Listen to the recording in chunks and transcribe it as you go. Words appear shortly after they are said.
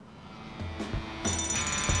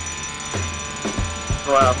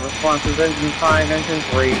throughout. Responses engine 5, engine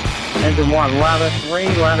 3, engine 1, ladder 3,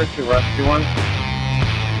 ladder 2, rescue 1.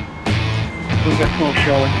 We've got smoke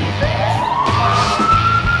showing.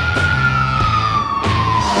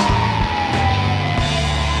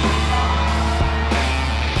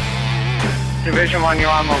 Division 1, you're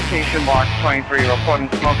on location, box 23, reporting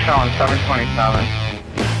smoke showing 727.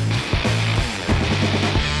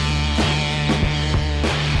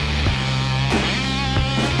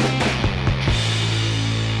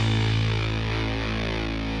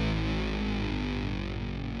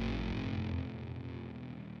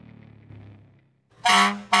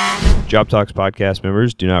 Job Talks podcast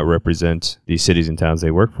members do not represent the cities and towns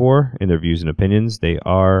they work for in their views and opinions. They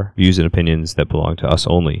are views and opinions that belong to us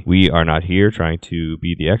only. We are not here trying to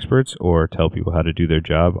be the experts or tell people how to do their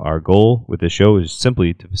job. Our goal with this show is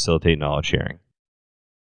simply to facilitate knowledge sharing.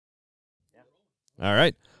 All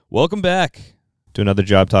right. Welcome back to another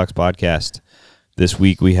Job Talks podcast. This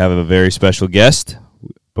week we have a very special guest.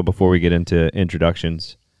 But before we get into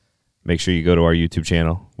introductions, make sure you go to our YouTube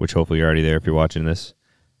channel, which hopefully you're already there if you're watching this.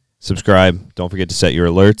 Subscribe. Don't forget to set your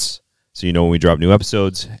alerts so you know when we drop new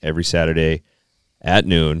episodes every Saturday at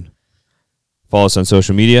noon. Follow us on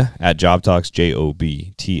social media at Job Talks,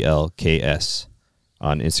 JOBTLKS,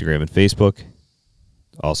 on Instagram and Facebook.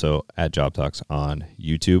 Also at Job Talks on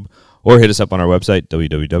YouTube. Or hit us up on our website,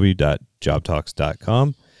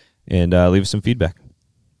 www.jobtalks.com, and leave us some feedback.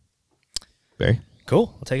 Barry?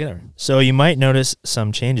 Cool. I'll take it over. So you might notice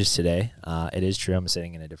some changes today. It is true I'm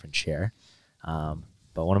sitting in a different chair.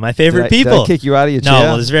 But one of my favorite people. Did I kick you out of your chair? No,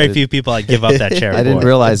 well, there's very few people I'd give up that chair I didn't for.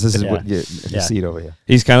 realize this is what your seat over here.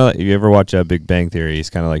 He's kind of like, if you ever watch Big Bang Theory, he's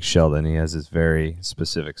kind of like Sheldon. He has this very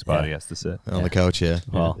specific spot he has to sit. On the couch,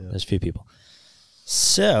 Well, there's a few people.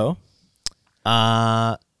 So,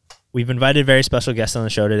 we've invited a very special guest on the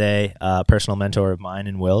show today, a personal mentor of mine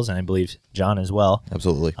and Will's, and I believe John as well.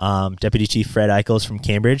 Absolutely. Deputy Chief Fred Ikels from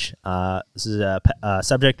Cambridge. This is a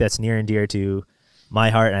subject that's near and dear to my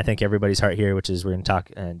heart, and I think everybody's heart here, which is we're going to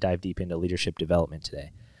talk and dive deep into leadership development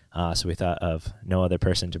today. So we thought of no other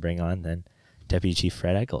person to bring on than Deputy Chief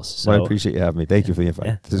Fred Ikels. So I appreciate you having me. Thank you for the invite.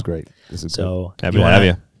 Yeah. This is great. This is so happy to have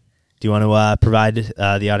you. Do you want to provide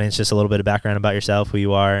the audience just a little bit of background about yourself, who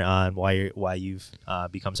you are, and why you've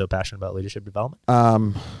become so passionate about leadership development?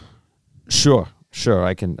 Sure.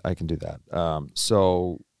 I can do that.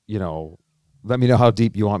 So let me know how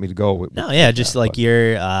deep you want me to go. Just like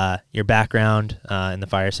your background in the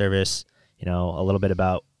fire service. A little bit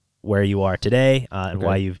about where you are today and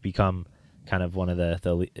why you've become kind of one of the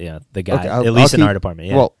guys, at least in our department.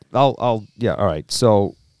 Yeah. Well, all right.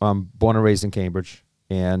 So I'm born and raised in Cambridge,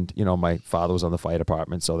 and my father was on the fire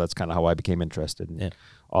department, so that's kind of how I became interested in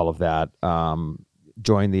all of that.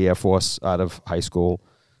 Joined the Air Force out of high school.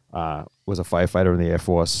 Was a firefighter in the Air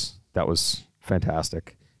Force. That was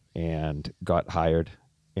fantastic. And got hired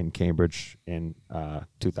in Cambridge in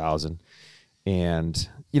 2000, and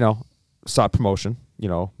sought promotion.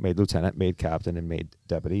 Made lieutenant, made captain, and made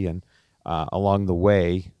deputy. And along the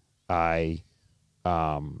way, I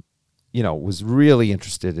was really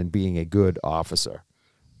interested in being a good officer,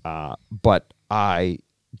 but I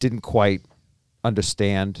didn't quite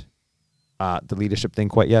understand the leadership thing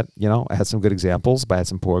quite yet. I had some good examples, but I had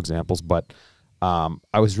some poor examples, but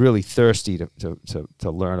I was really thirsty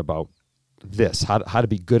to learn about this, how to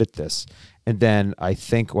be good at this. And then I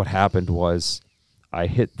think what happened was I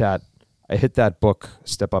hit that book,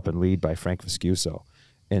 Step Up and Lead by Frank Viscuso.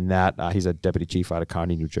 In that, he's a deputy chief out of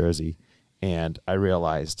Kearney, New Jersey. And I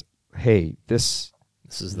realized, hey, this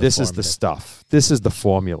is the stuff. This is the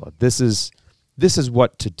formula. This is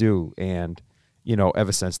what to do. And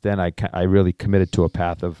ever since then, I really committed to a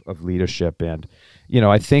path of leadership. And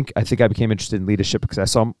I think I became interested in leadership because I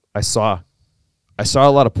saw a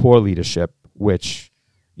lot of poor leadership, which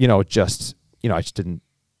I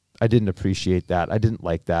didn't appreciate that. I didn't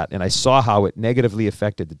like that, and I saw how it negatively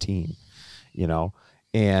affected the team.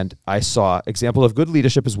 And I saw example of good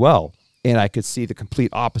leadership as well, and I could see the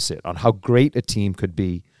complete opposite on how great a team could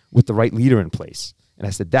be with the right leader in place. And I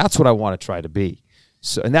said, that's what I want to try to be.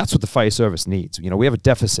 So, and that's what the fire service needs. We have a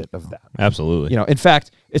deficit of that. Absolutely. In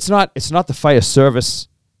fact, it's not the fire service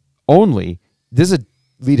only. There's a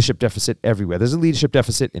leadership deficit everywhere. There's a leadership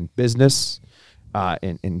deficit in business,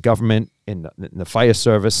 in government, in the fire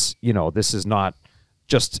service. This is not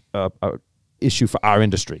just a issue for our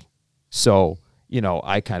industry. So,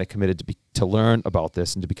 I kind of committed to learn about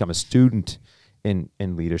this and to become a student in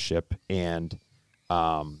leadership. And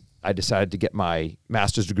I decided to get my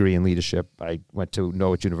master's degree in leadership. I went to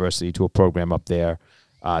Norwich University to a program up there.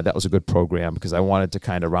 That was a good program because I wanted to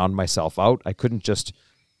kind of round myself out. I couldn't just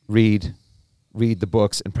read read the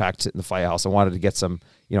books and practice it in the firehouse. I wanted to get some,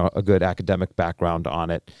 a good academic background on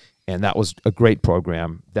it. And that was a great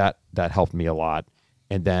program. That helped me a lot.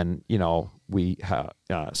 And then, we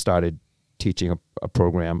started teaching a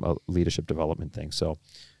program, a leadership development thing. So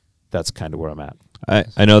that's kind of where I'm at.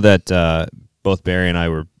 I know that both Barry and I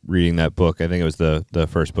were reading that book. I think it was the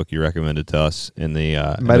first book you recommended to us in the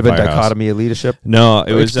might have been Dichotomy of Leadership. No,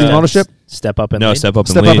 it was ownership. Step Up and Lead. Step Up and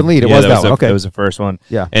Step Lead. Up and Lead. It Yeah, was that one. Okay, that was the first one.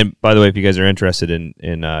 Yeah. And by the way, if you guys are interested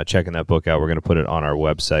in checking that book out, we're going to put it on our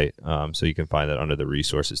website, so you can find that under the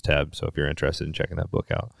resources tab. So if you're interested in checking that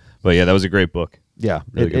book out, but yeah, that was a great book. Yeah,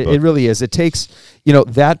 Really good book. it really is. It takes,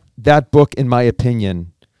 that book, in my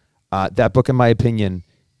opinion,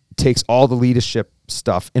 takes all the leadership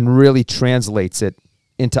stuff and really translates it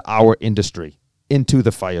into our industry, into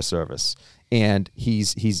the fire service. And he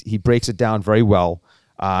breaks it down very well.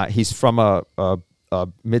 He's from a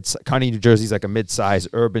Kearney, New Jersey. He's like a mid-sized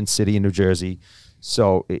urban city in New Jersey.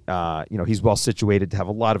 So, he's well situated to have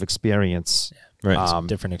a lot of experience. Right. Some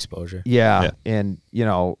different exposure. Yeah. And,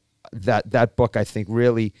 that book, I think,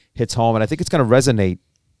 really hits home. And I think it's going to resonate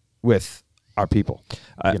with our people.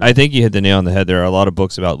 I think you hit the nail on the head. There are a lot of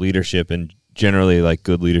books about leadership, and generally, like,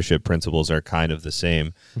 good leadership principles are kind of the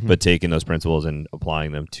same, but taking those principles and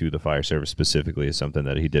applying them to the fire service specifically is something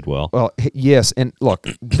that he did well. Well, yes. And look,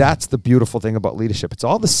 that's the beautiful thing about leadership. It's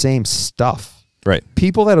all the same stuff. Right.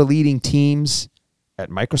 People that are leading teams at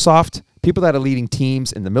Microsoft, people that are leading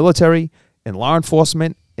teams in the military, in law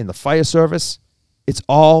enforcement, in the fire service, it's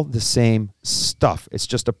all the same stuff. It's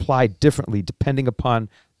just applied differently depending upon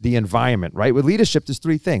the environment, right? With leadership, there's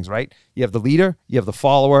three things, right? You have the leader, you have the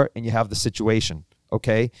follower, and you have the situation,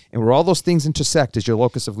 okay? And where all those things intersect is your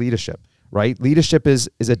locus of leadership, right? Leadership is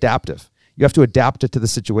adaptive. You have to adapt it to the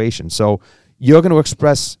situation. So you're going to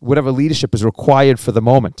express whatever leadership is required for the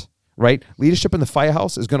moment, right? Leadership in the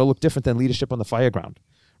firehouse is going to look different than leadership on the fireground,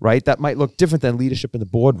 right? That might look different than leadership in the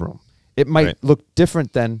boardroom. It might look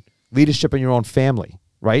different than leadership in your own family,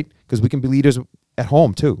 right? Because we can be leaders at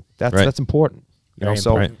home too. That's important. It's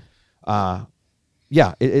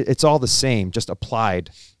all the same, just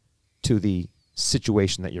applied to the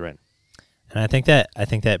situation that you're in. And I think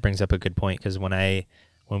that brings up a good point, because when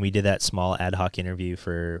we did that small ad hoc interview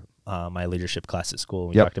for my leadership class at school,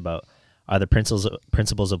 we talked about, are the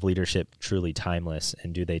principles of leadership truly timeless,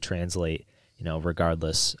 and do they translate,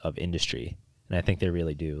 regardless of industry? And I think they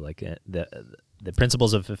really do. Like the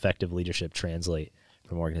principles of effective leadership translate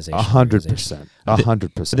from organization. 100%.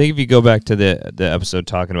 100%. I think if you go back to the episode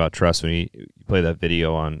talking about trust, when you play that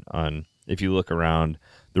video on if you look around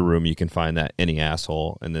the room, you can find that any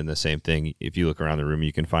asshole, and then the same thing, if you look around the room,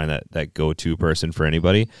 you can find that go-to person for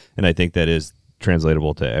anybody. And I think that is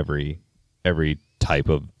translatable to every type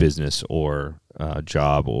of business or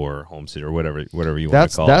job or homestead or whatever you want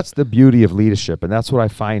to call it. That's the beauty of leadership, and that's what I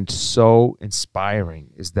find so inspiring,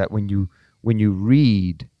 is that when you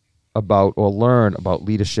read about or learn about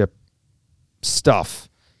leadership stuff,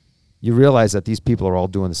 you realize that these people are all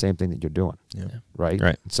doing the same thing that you're doing. Yeah.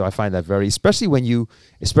 Right. So I find that especially when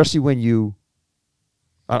you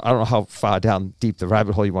I don't know how far down deep the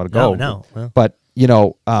rabbit hole you want to go. No. Well, but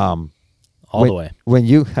all the way. When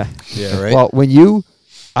you right.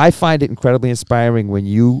 I find it incredibly inspiring when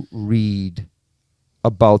you read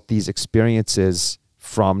about these experiences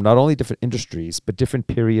from not only different industries, but different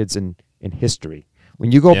periods in history.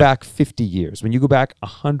 When you go back 50 years, when you go back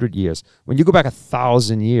 100 years, when you go back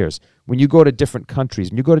 1,000 years, when you go to different countries,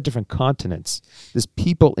 when you go to different continents, there's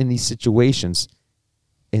people in these situations,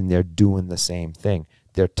 and they're doing the same thing.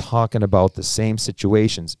 They're talking about the same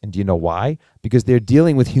situations. And do you know why? Because they're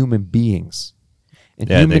dealing with human beings. And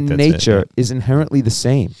human nature is inherently the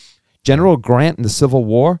same. General Grant in the Civil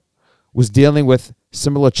War was dealing with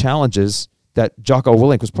similar challenges that Jocko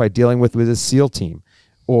Willink was probably dealing with his SEAL team.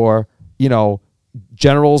 Or,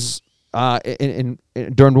 generals during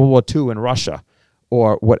World War II in Russia,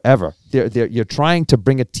 or whatever. You're trying to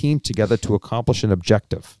bring a team together to accomplish an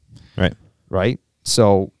objective. Right?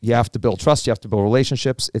 So you have to build trust. You have to build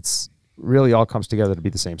relationships. It's really all comes together to be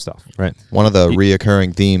the same stuff. Right. One of the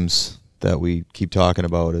reoccurring themes that we keep talking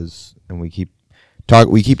about is, and we keep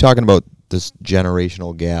talking about this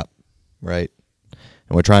generational gap, right?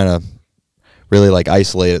 And we're trying to really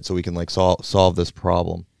isolate it so we can solve this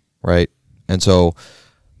problem, right? And so,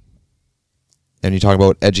 and you talk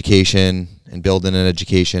about education and building an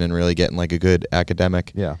education and really getting a good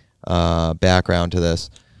academic background to this.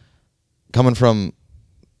 Coming from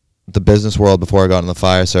the business world before I got in the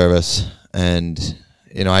fire service, and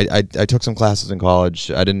I took some classes in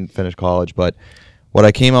college. I didn't finish college, but what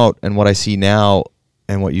I came out and what I see now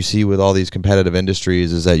and what you see with all these competitive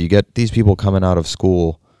industries is that you get these people coming out of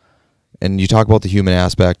school and you talk about the human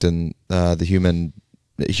aspect and the human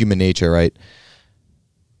nature, right?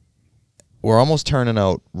 We're almost turning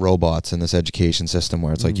out robots in this education system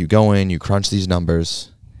where it's like you go in, you crunch these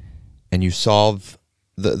numbers, and you solve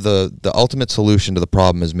the ultimate solution to the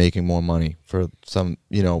problem is making more money for some,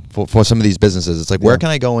 for some of these businesses. It's like, where can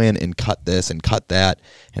I go in and cut this and cut that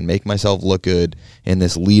and make myself look good in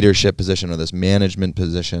this leadership position or this management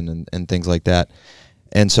position and things like that.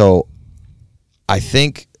 And so I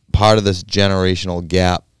think part of this generational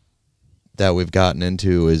gap that we've gotten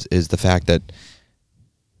into is the fact that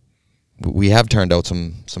we have turned out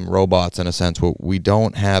some robots in a sense where we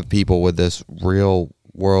don't have people with this real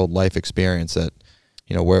world life experience that,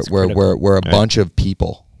 we're a bunch of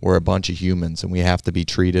people. We're a bunch of humans, and we have to be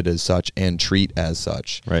treated as such and treat as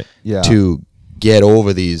such to get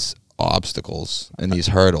over these obstacles and these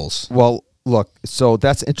hurdles. Well, look, so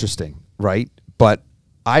that's interesting, right? But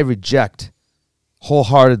I reject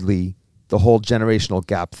wholeheartedly the whole generational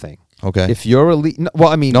gap thing. Okay. If you're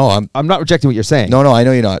I'm not rejecting what you're saying. No, I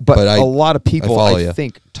know you're not. But a lot of people, I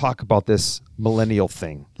think, talk about this millennial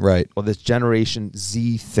thing, right, or this Generation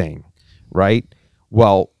Z thing, right?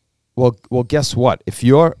 Well, guess what? If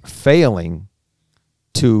you're failing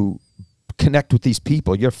to connect with these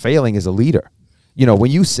people, you're failing as a leader. When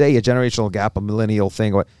you say a generational gap, a millennial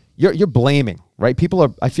thing, you're blaming, right?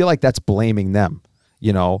 I feel like that's blaming them.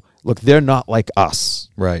 Look, they're not like us.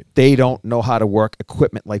 Right. They don't know how to work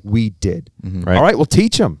equipment like we did. Mm-hmm. Right. All right, well,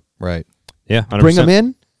 teach them. Right. Yeah, 100%. Bring them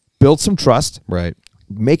in, build some trust. Right.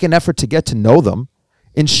 Make an effort to get to know them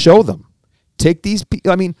and show them. Take these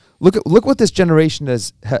people. I mean, look what this generation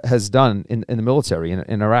has done in the military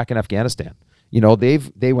in Iraq and Afghanistan.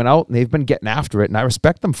 They went out and they've been getting after it, and I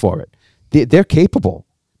respect them for it. They're capable.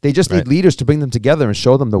 They just need leaders to bring them together and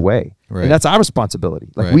show them the way. Right. And that's our responsibility.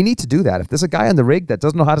 We need to do that. If there's a guy on the rig that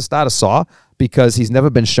doesn't know how to start a saw because he's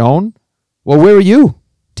never been shown, well, where are you?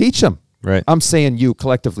 Teach him. Right. I'm saying you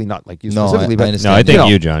collectively, not like you specifically. I understand. No, I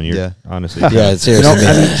think you, John. You're honestly. Yeah,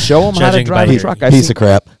 seriously. Show them how to drive a truck. Piece of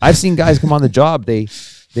crap. I've seen guys come on the job.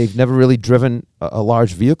 They've never really driven a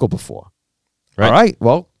large vehicle before. Right. All right.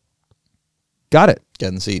 Well, got it. Get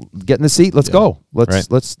in the seat. Get in the seat. Let's go.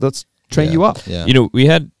 Let's train you up. Yeah. We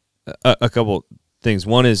had a couple things.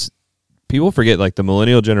 One is people forget the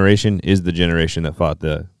millennial generation is the generation that fought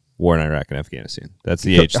the war in Iraq and Afghanistan. That's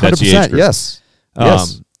the age. That's the age group. Yes.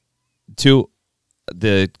 Yes. To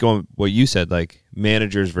going what you said,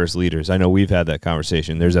 managers versus leaders. I know we've had that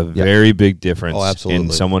conversation. There's a very big difference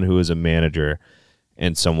in someone who is a manager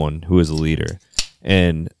and someone who is a leader.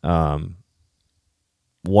 And one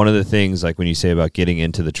of the things, when you say about getting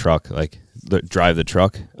into the truck, drive the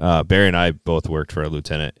truck, Barry and I both worked for a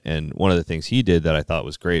lieutenant, and one of the things he did that I thought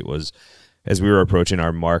was great was as we were approaching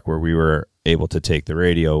our mark where we were able to take the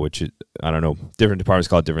radio, which I don't know, different departments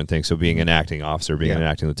call it different things. So being an acting officer, being an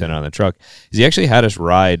acting lieutenant on the truck, is he actually had us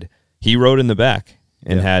ride. He rode in the back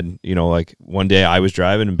and had, one day I was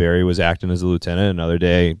driving and Barry was acting as a lieutenant. Another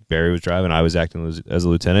day Barry was driving, I was acting as a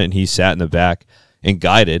lieutenant, and he sat in the back and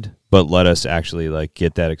guided, but let us actually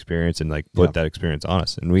get that experience and put that experience on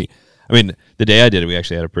us. And the day I did it, we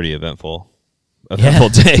actually had a pretty eventful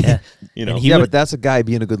day. Yeah. But that's a guy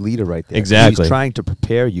being a good leader right there. Exactly. He's trying to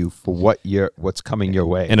prepare you for what's coming your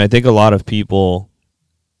way. And I think a lot of people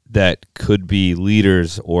that could be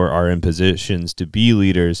leaders or are in positions to be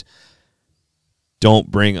leaders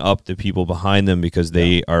don't bring up the people behind them because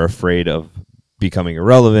they are afraid of becoming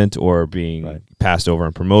irrelevant or being passed over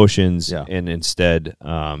in promotions, and instead,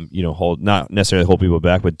 not necessarily hold people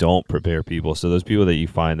back, but don't prepare people. So those people that you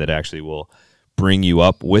find that actually will bring you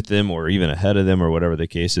up with them or even ahead of them or whatever the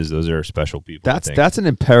case is, those are special people. That's an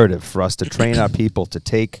imperative for us to train our people to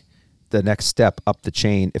take the next step up the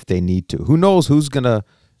chain if they need to. Who knows who's going to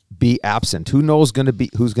be absent? Who knows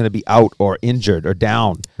who's going to be out or injured or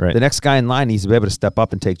down? Right. The next guy in line needs to be able to step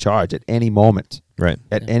up and take charge at any moment. Right.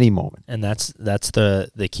 At any moment. And that's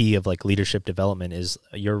the key of leadership development is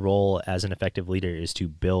your role as an effective leader is to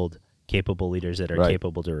build capable leaders that are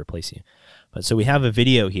capable to replace you. But so we have a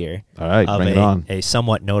video here of a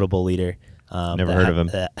somewhat notable leader. Never heard of him.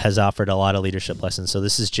 That has offered a lot of leadership lessons. So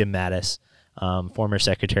this is Jim Mattis, former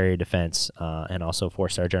Secretary of Defense and also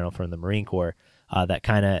 4-star General from the Marine Corps, that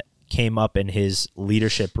kind of came up in his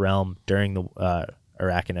leadership realm during the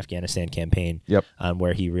Iraq and Afghanistan campaign,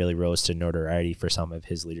 where he really rose to notoriety for some of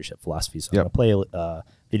his leadership philosophies. So I'm going to play a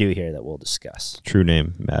video here that we'll discuss. True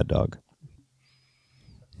name, Mad Dog.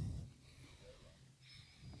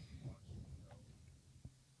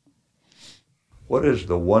 What is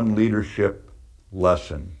the one leadership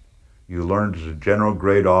lesson you learned as a general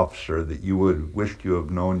grade officer that you would wished you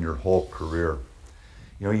have known your whole career?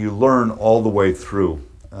 You learn all the way through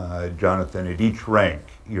Jonathan, at each rank,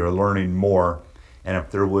 you're learning more. And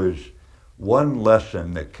if there was one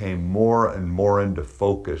lesson that came more and more into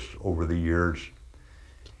focus over the years,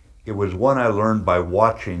 it was one I learned by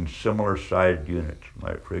watching similar sized units.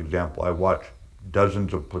 Like, for example, I watched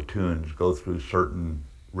dozens of platoons go through certain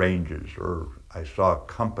ranges, or I saw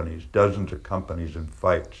companies, dozens of companies in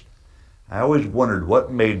fights. I always wondered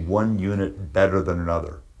what made one unit better than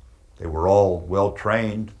another. They were all well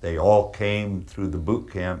trained. They all came through the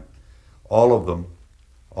boot camp. All of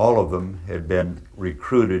them had been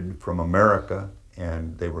recruited from America,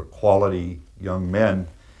 and they were quality young men.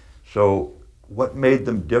 So what made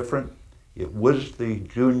them different? It was the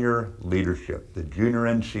junior leadership, the junior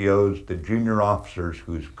NCOs, the junior officers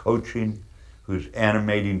whose coaching, whose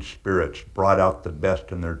animating spirits brought out the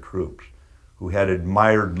best in their troops, who had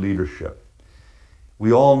admired leadership.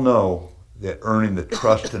 We all know that earning the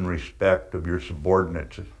trust and respect of your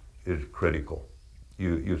subordinates is critical.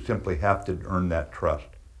 You simply have to earn that trust.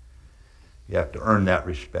 You have to earn that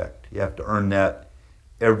respect. You have to earn that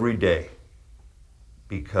every day,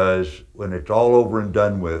 because when it's all over and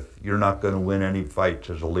done with, you're not going to win any fights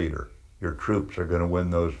as a leader. Your troops are going to win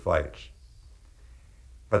those fights.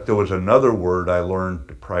 But there was another word I learned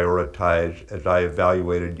to prioritize as I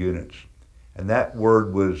evaluated units, and that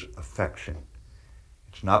word was affection.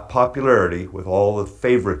 It's not popularity, with all the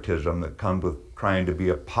favoritism that comes with trying to be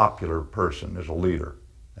a popular person as a leader.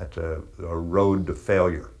 That's a road to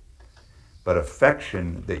failure. But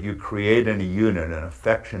affection that you create in a unit, an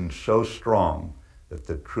affection so strong that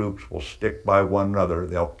the troops will stick by one another,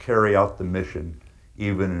 they'll carry out the mission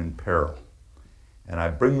even in peril. And I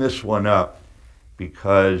bring this one up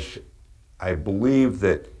because I believe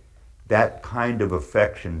that that kind of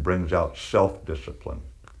affection brings out self-discipline,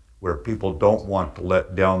 where people don't want to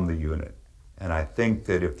let down the unit. And I think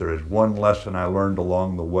that if there is one lesson I learned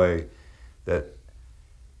along the way, that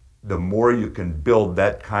the more you can build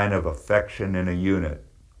that kind of affection in a unit,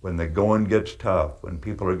 when the going gets tough, when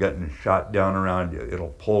people are getting shot down around you,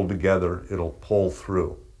 it'll pull together, it'll pull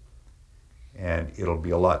through. And it'll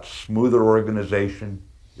be a lot smoother organization.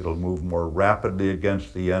 It'll move more rapidly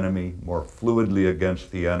against the enemy, more fluidly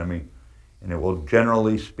against the enemy, and it will,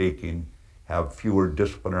 generally speaking, have fewer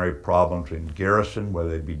disciplinary problems in garrison, whether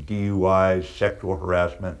they be DUIs, sexual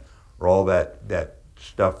harassment, or all that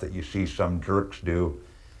stuff that you see some jerks do.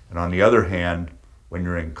 And on the other hand, when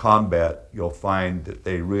you're in combat, you'll find that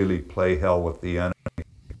they really play hell with the enemy.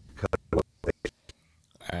 All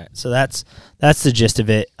right, so that's the gist of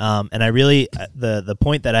it. And I really the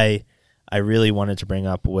point that I really wanted to bring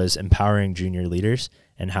up was empowering junior leaders,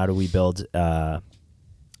 and how do we build a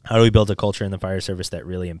culture in the fire service that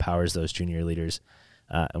really empowers those junior leaders,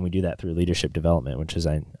 and we do that through leadership development, which is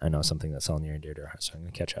I know something that's all near and dear to our heart. So I'm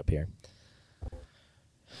going to catch up here.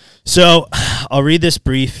 So I'll read this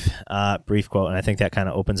brief quote, and I think that kind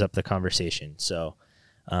of opens up the conversation. So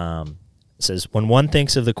it says, when one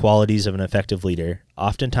thinks of the qualities of an effective leader,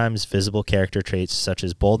 oftentimes visible character traits such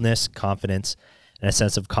as boldness, confidence, and a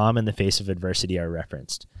sense of calm in the face of adversity are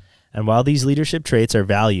referenced. And while these leadership traits are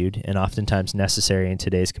valued and oftentimes necessary in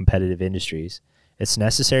today's competitive industries, it's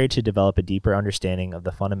necessary to develop a deeper understanding of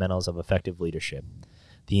the fundamentals of effective leadership,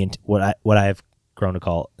 what I have grown to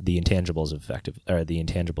call the intangibles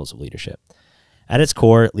of leadership. At its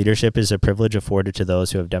core, leadership is a privilege afforded to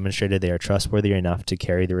those who have demonstrated they are trustworthy enough to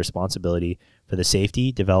carry the responsibility for the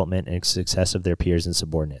safety, development, and success of their peers and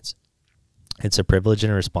subordinates. It's a privilege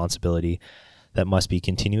and a responsibility that must be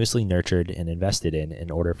continuously nurtured and invested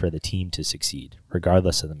in order for the team to succeed,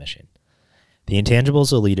 regardless of the mission. The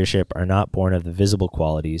intangibles of leadership are not born of the visible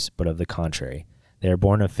qualities, but of the contrary. They are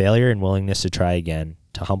born of failure and willingness to try again,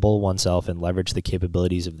 to humble oneself and leverage the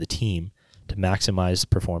capabilities of the team to maximize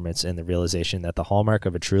performance, and the realization that the hallmark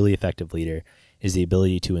of a truly effective leader is the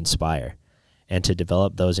ability to inspire and to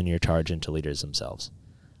develop those in your charge into leaders themselves.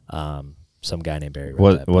 Some guy named Barry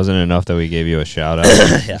wrote that. Wasn't it enough that we gave you a shout out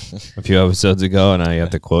Yeah. a few episodes ago, and now you have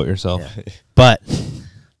to quote yourself? Yeah. But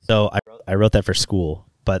so I wrote that for school.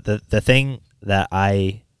 But the thing that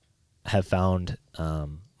I have found,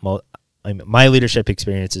 my leadership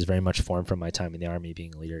experience is very much formed from my time in the Army,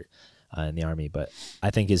 being a leader in the Army. But I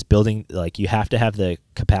think is building, like, you have to have the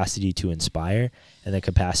capacity to inspire and the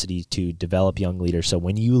capacity to develop young leaders. So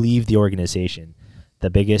when you leave the organization, the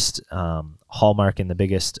biggest hallmark and the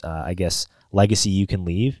biggest, legacy you can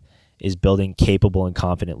leave is building capable and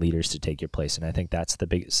confident leaders to take your place. And I think that's the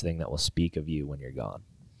biggest thing that will speak of you when you're gone.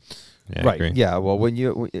 Yeah, Right. I agree. Yeah. Well, when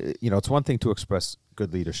it's one thing to express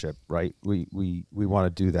good leadership, right? We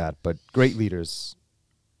want to do that, but great leaders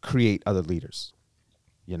create other leaders,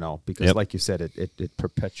 because Yep. like you said, it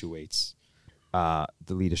perpetuates the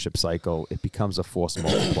leadership cycle, it becomes a force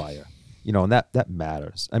multiplier. And that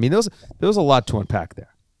matters. I mean, there was a lot to unpack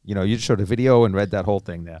there. You showed a video and read that whole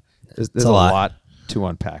thing there. There's a lot to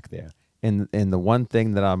unpack there. And the one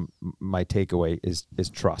thing that my takeaway is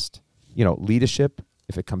trust. Leadership,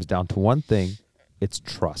 if it comes down to one thing, it's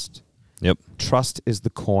trust. Yep. Trust is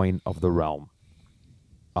the coin of the realm.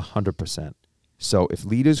 100%. So if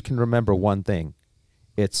leaders can remember one thing,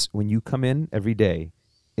 it's when you come in every day,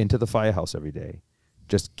 into the firehouse every day,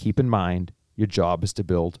 just keep in mind your job is to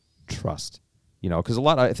build trust. Because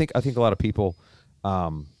I think a lot of people,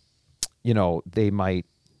 they might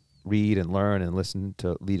read and learn and listen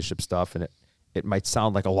to leadership stuff, and it might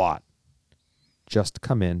sound like a lot. Just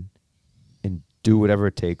come in and do whatever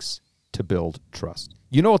it takes to build trust.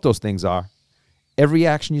 You know what those things are. Every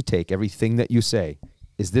action you take, everything that you say,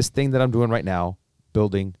 is this thing that I'm doing right now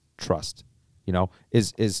building trust?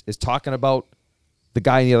 Is talking about the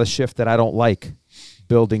guy in the other shift that I don't like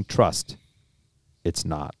building trust? It's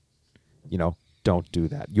not. Don't do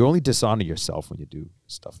that. You only dishonor yourself when you do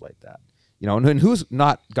stuff like that. And who's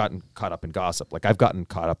not gotten caught up in gossip? Like, I've gotten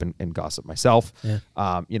caught up in gossip myself. Yeah.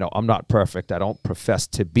 I'm not perfect. I don't profess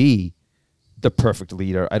to be the perfect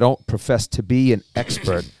leader. I don't profess to be an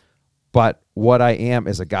expert. But what I am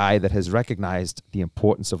is a guy that has recognized the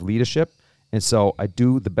importance of leadership. And so I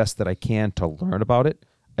do the best that I can to learn about it.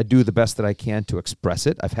 I do the best that I can to express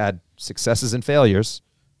it. I've had successes and failures,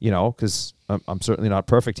 because I'm certainly not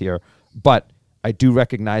perfect here. But I do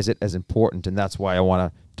recognize it as important, and that's why I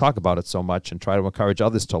want to talk about it so much and try to encourage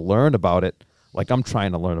others to learn about it like I'm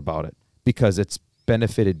trying to learn about it, because it's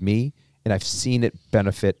benefited me, and I've seen it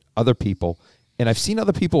benefit other people. And I've seen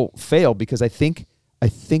other people fail because I think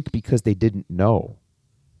because they didn't know.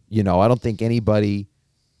 I don't think anybody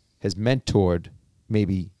has mentored.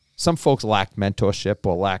 Maybe some folks lacked mentorship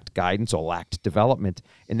or lacked guidance or lacked development,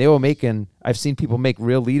 and I've seen people make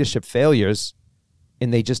real leadership failures,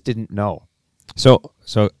 and they just didn't know. So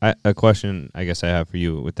a question I guess I have for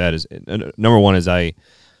you with that is, number one is I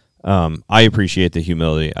appreciate the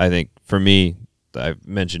humility. I think for me, I've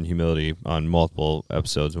mentioned humility on multiple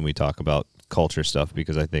episodes when we talk about culture stuff,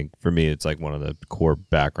 because I think for me it's like one of the core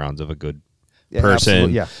backgrounds of a good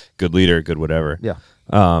person, good leader, good whatever. Yeah.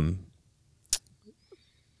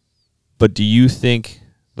 But do you think,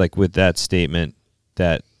 like, with that statement,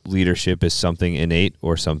 that leadership is something innate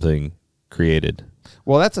or something created?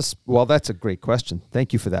 Well, that's a great question.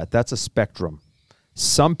 Thank you for that. That's a spectrum.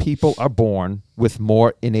 Some people are born with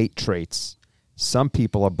more innate traits. Some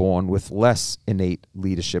people are born with less innate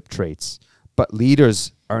leadership traits. But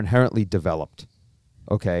leaders are inherently developed.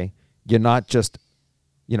 Okay? You're not just,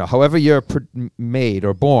 however you're made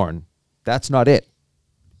or born, that's not it.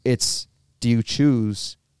 It's, do you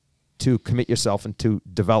choose to commit yourself and to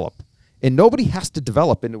develop? And nobody has to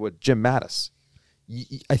develop into a Jim Mattis.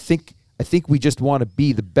 I think we just want to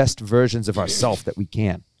be the best versions of ourselves that we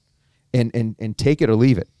can, and take it or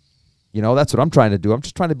leave it. That's what I'm trying to do. I'm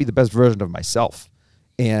just trying to be the best version of myself.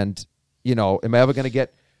 And, am I ever going to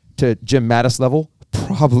get to Jim Mattis level?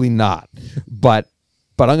 Probably not. But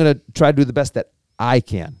I'm going to try to do the best that I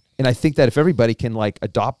can. And I think that if everybody can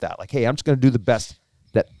adopt that, hey, I'm just going to do the best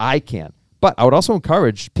that I can. But I would also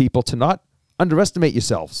encourage people to not underestimate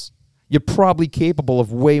yourselves. You're probably capable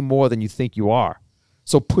of way more than you think you are.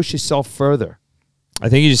 So push yourself further. I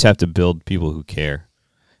think you just have to build people who care,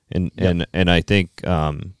 and I think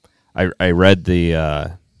I read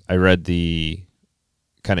the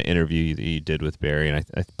kind of interview that you did with Barry, and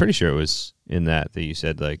I'm pretty sure it was in that you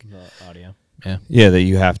said the audio, that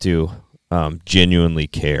you have to genuinely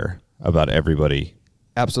care about everybody.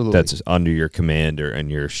 Absolutely. That's under your command or in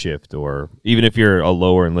your shift, or even if you're a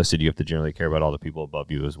lower enlisted, you have to generally care about all the people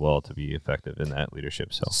above you as well to be effective in that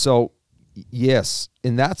leadership. So yes,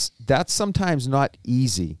 and that's sometimes not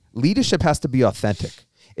easy. Leadership has to be authentic.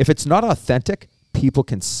 If it's not authentic, people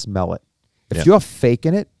can smell it. If you're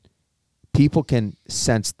faking it, people can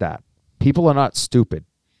sense that. People are not stupid.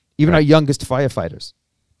 Even our youngest firefighters,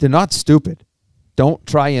 they're not stupid. Don't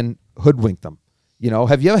try and hoodwink them.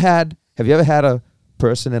 Have you ever had a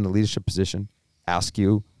person in a leadership position ask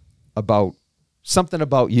you about something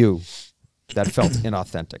about you that felt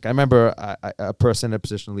inauthentic? I remember a person in a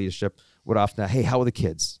position of leadership would often, hey, how are the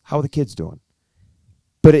kids? How are the kids doing?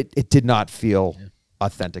 But it did not feel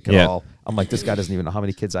authentic at all. I'm like, this guy doesn't even know how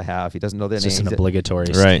many kids I have. He doesn't know their names. It's just an obligatory.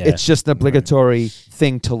 Right. Yeah. It's just an obligatory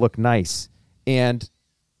thing to look nice. And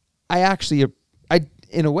I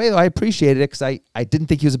in a way, I appreciated it because I didn't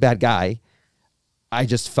think he was a bad guy. I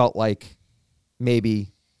just felt like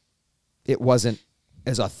maybe it wasn't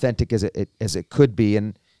as authentic as it could be.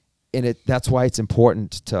 And that's why it's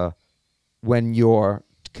important to, when you're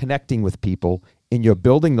connecting with people and you're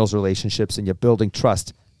building those relationships and you're building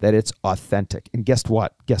trust, that it's authentic. And guess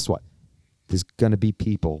what? There's going to be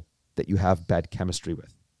people that you have bad chemistry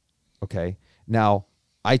with. Okay? Now,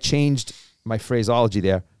 I changed my phraseology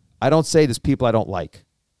there. I don't say there's people I don't like.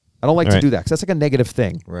 I don't like to do that because that's like a negative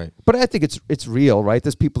thing. Right. But I think it's real, right?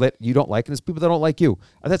 There's people that you don't like and there's people that don't like you.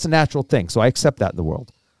 And that's a natural thing. So I accept that in the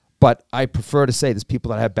world. But I prefer to say there's people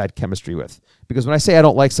that I have bad chemistry with. Because when I say I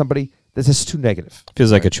don't like somebody, this is too negative.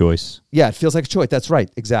 Feels like a choice. Yeah, it feels like a choice. That's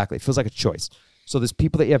right. Exactly. It feels like a choice. So there's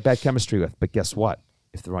people that you have bad chemistry with. But guess what?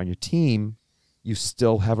 If they're on your team, you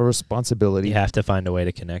still have a responsibility You have to find a way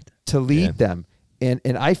to connect. to lead them. And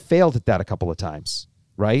I failed at that a couple of times,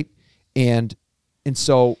 right? And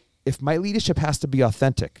so if my leadership has to be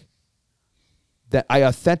authentic, that I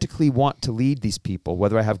authentically want to lead these people,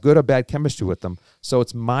 whether I have good or bad chemistry with them. So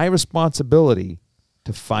it's my responsibility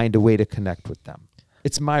to find a way to connect with them.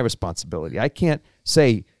 It's my responsibility. I can't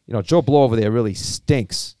say, Joe Blow over there really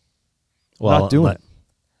stinks. Well, Not doing it.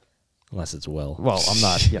 Unless it's Will. Well, I'm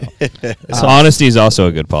not, So honesty is also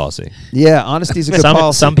a good policy. Yeah, honesty is a good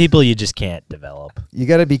policy. Some people you just can't develop. You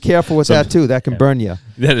got to be careful with that too. That can burn you.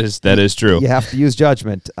 That is true. You have to use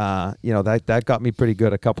judgment. That got me pretty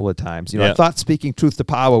good a couple of times. I Yeah. thought speaking truth to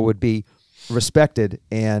power would be respected,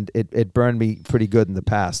 and it burned me pretty good in the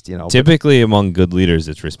past. Typically, among good leaders,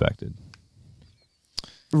 it's respected.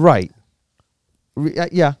 Right.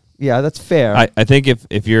 Yeah, that's fair. I think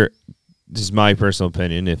if you're, this is my personal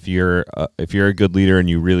opinion, if you're a good leader and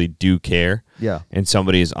you really do care, Yeah. and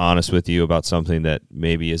somebody is honest with you about something that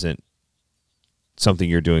maybe isn't something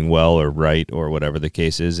you're doing well or right or whatever the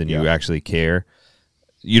case is, and you actually care,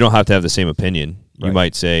 you don't have to have the same opinion. You Right.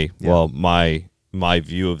 might say, Yeah. well, my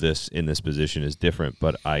view of this in this position is different,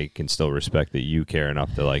 but I can still respect that you care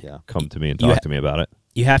enough to come to me and talk to me about it.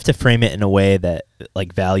 You have to frame it in a way that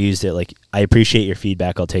values it. I appreciate your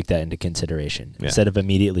feedback. I'll take that into consideration instead of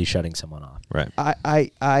immediately shutting someone off.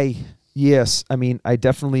 Right. Yes. I mean, I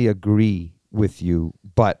definitely agree with you,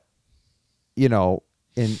 but in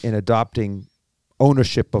adopting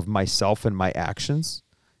ownership of myself and my actions,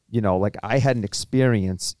 I had an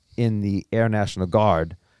experience in the Air National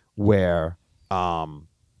Guard where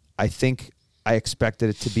I think I expected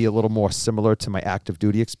it to be a little more similar to my active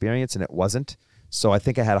duty experience, and it wasn't. So I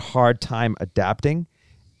think I had a hard time adapting,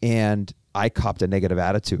 and I copped a negative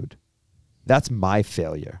attitude. That's my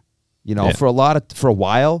failure. For a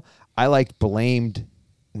while, I blamed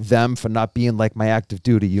them for not being like my active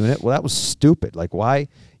duty unit. Well, that was stupid. Why?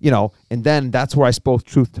 And then that's where I spoke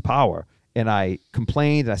truth to power, and I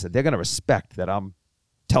complained, and I said, they're going to respect that I'm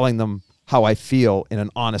telling them how I feel in an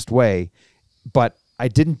honest way, but I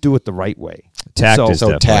didn't do it the right way. Tact is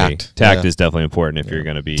definitely important if you're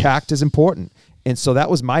going to be. Tact is important. And so that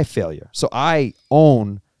was my failure. So I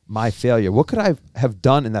own my failure. What could I have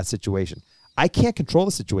done in that situation? I can't control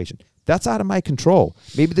the situation. That's out of my control.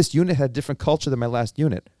 Maybe this unit had a different culture than my last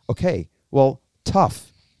unit. Okay, well,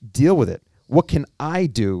 tough. Deal with it. What can I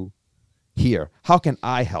do here? How can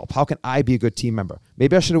I help? How can I be a good team member?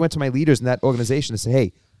 Maybe I should have went to my leaders in that organization and said,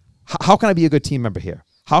 hey, how can I be a good team member here?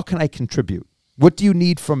 How can I contribute? What do you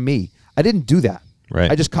need from me? I didn't do that. Right.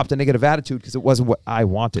 I just copped a negative attitude because it wasn't what I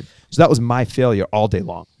wanted. So that was my failure all day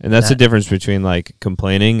long. And that's the difference between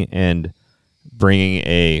complaining and bringing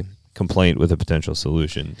a complaint with a potential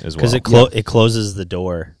solution as well. Because it closes the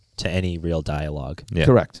door to any real dialogue. Yeah.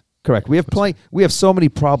 Correct. We have so many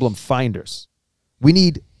problem finders. We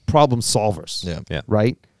need problem solvers. Yeah.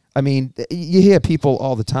 Right? I mean, you hear people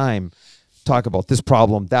all the time talk about this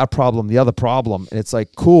problem, that problem, the other problem, and it's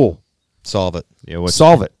like, cool. Solve it. Yeah,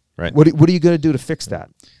 solve it. Right. What are you going to do to fix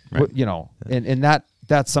that? Right. And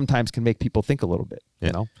that sometimes can make people think a little bit.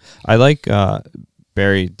 Yeah. I like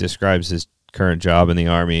Barry describes his current job in the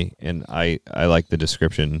Army, and I like the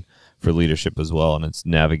description for leadership as well, and it's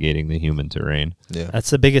navigating the human terrain. Yeah.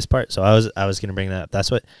 That's the biggest part. So I was going to bring that up.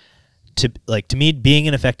 That's what to me, being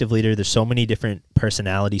an effective leader, there's so many different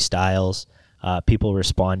personality styles. People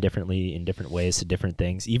respond differently in different ways to different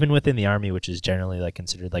things, even within the Army, which is generally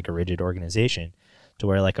considered a rigid organization, to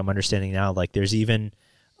where I'm understanding now there's even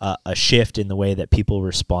a shift in the way that people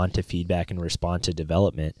respond to feedback and respond to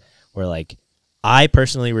development, where I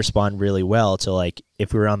personally respond really well to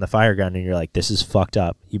if we were on the fire ground and you're like, this is fucked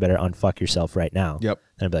up, you better unfuck yourself right now. Yep.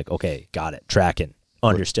 And I'd be like, okay, got it, tracking,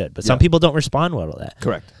 understood. But some people don't respond well to that.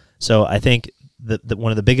 Correct. So I think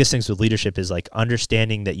one of the biggest things with leadership is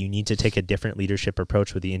understanding that you need to take a different leadership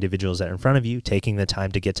approach with the individuals that are in front of you, taking the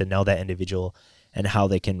time to get to know that individual and how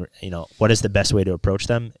they can, what is the best way to approach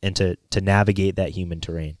them and to navigate that human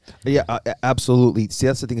terrain. Yeah, absolutely. See,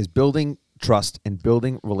 that's the thing, is building trust and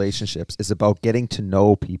building relationships is about getting to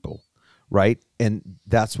know people, right? And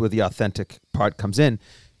that's where the authentic part comes in.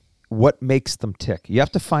 What makes them tick? You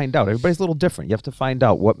have to find out. Everybody's a little different. You have to find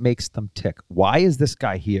out what makes them tick. Why is this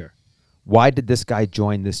guy here? Why did this guy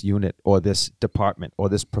join this unit or this department or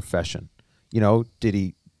this profession? You know,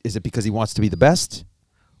 is it because he wants to be the best?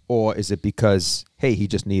 Or is it because, hey, he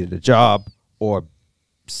just needed a job, or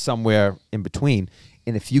somewhere in between?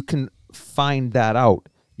 And if you can find that out,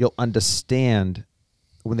 you'll understand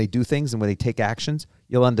when they do things and when they take actions,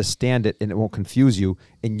 you'll understand it and it won't confuse you,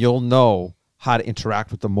 and you'll know how to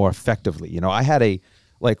interact with them more effectively. You know, I had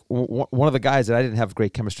one of the guys that I didn't have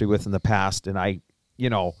great chemistry with in the past, and I,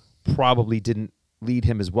 probably didn't lead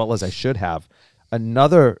him as well as I should have.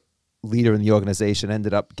 Another leader in the organization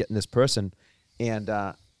ended up getting this person and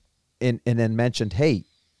then mentioned, hey,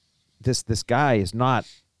 this guy is not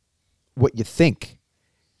what you think.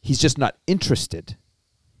 He's just not interested.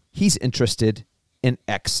 He's interested in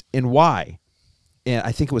X and Y. And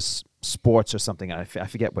I think it was sports or something. I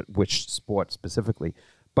forget which sport specifically.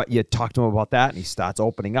 But you talk to him about that, and he starts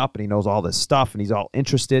opening up, and he knows all this stuff, and he's all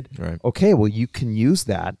interested. Right. Okay, well, you can use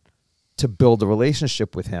that to build a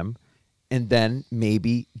relationship with him and then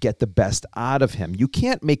maybe get the best out of him. You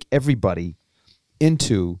can't make everybody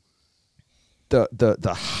into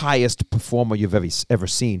the highest performer you've ever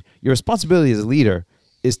seen. Your responsibility as a leader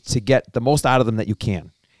is to get the most out of them that you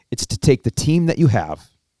can. It's to take the team that you have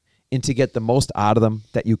and to get the most out of them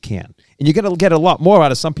that you can. And you're going to get a lot more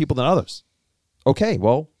out of some people than others. Okay,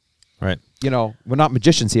 well, Right. we're not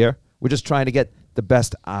magicians here. We're just trying to get the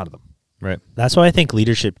best out of them. Right. That's why I think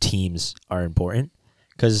leadership teams are important,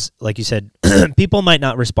 because, like you said, people might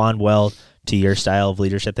not respond well to your style of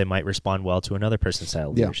leadership. They might respond well to another person's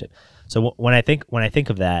style of Yeah. leadership. So when I think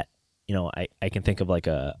of that, I can think of like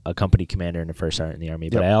a company commander in the first sergeant in the Army,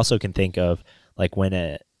 but Yep. I also can think of like when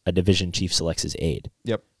a division chief selects his aide.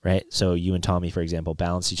 Yep. Right. So you and Tommy, for example,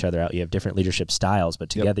 balance each other out. You have different leadership styles, but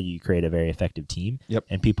together you create a very effective team. Yep.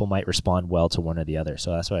 And people might respond well to one or the other.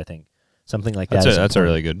 So that's why I think something like That's that. a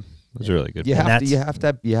really good. That's a really good. You And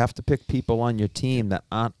have to pick people on your team that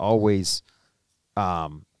aren't always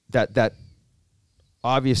that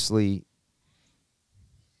obviously,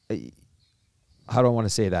 how do I want to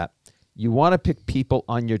say that? You want to pick people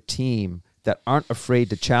on your team that aren't afraid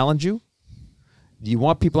to challenge you. You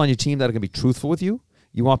want people on your team that are going to be truthful with you.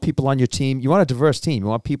 You want people on your team. You want a diverse team. You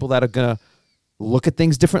want people that are going to look at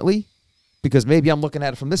things differently, because maybe I'm looking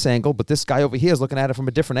at it from this angle, but this guy over here is looking at it from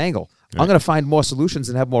a different angle. Right. I'm going to find more solutions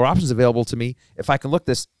and have more options available to me if I can look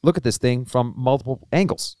at this thing from multiple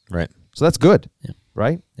angles. Right. So that's good, Yeah.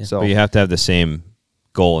 right? Yeah. So But you have to have the same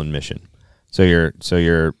goal and mission. So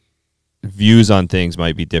your views on things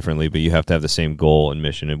might be differently, but you have to have the same goal and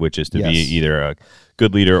mission, which is to be Yes. either a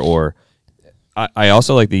good leader or. I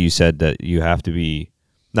also like that you said that you have to be,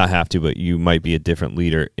 not have to, but you might be a different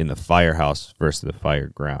leader in the firehouse versus the fire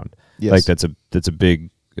ground. Yes. Like that's a big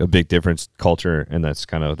difference, culture, and that's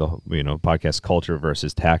kind of the podcast culture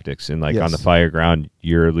versus tactics. And like on the Yes. fire ground,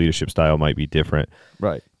 your leadership style might be different,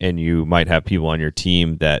 right. and you might have people on your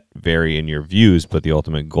team that vary in your views, but the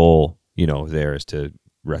ultimate goal, there is to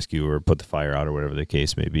rescue or put the fire out or whatever the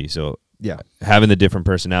case may be. So Yeah. having the different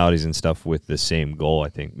personalities and stuff with the same goal, I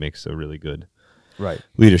think, makes a really good Right.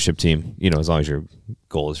 leadership team. As long as your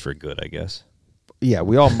goal is for good, I guess. Yeah,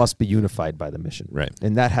 we all must be unified by the mission. Right.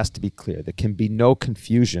 And that has to be clear. There can be no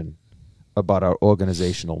confusion about our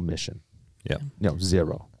organizational mission. Yeah. No,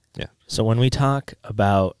 zero. Yeah. So when we talk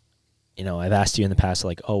about, I've asked you in the past,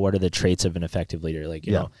 like, oh, what are the traits of an effective leader? Like,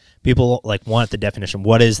 you Yeah. know, people like want the definition.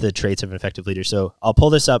 What is the traits of an effective leader? So I'll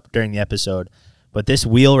pull this up during the episode, but this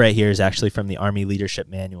wheel right here is actually from the Army Leadership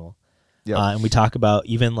Manual. Yeah. And we talk about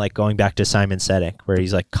even like going back to Simon Sinek, where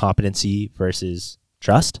he's like competency versus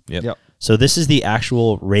trust. Yep. Yep. So this is the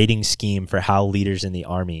actual rating scheme for how leaders in the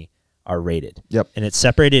Army are rated. Yep. And it's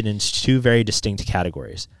separated into two very distinct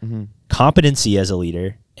categories. Mm-hmm. Competency as a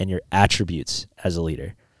leader and your attributes as a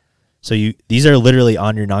leader. So these are literally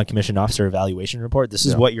on your non-commissioned officer evaluation report. This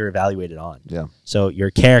is Yeah. what you're evaluated on. Yeah. So your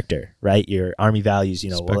character, right? Your Army values,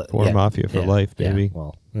 Respect for mafia for life, baby.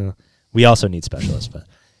 Well, we also need specialists, but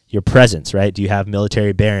your presence, right? Do you have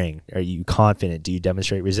military bearing? Are you confident? Do you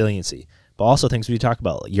demonstrate resiliency? But also things we talk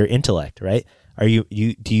about, your intellect, right? Do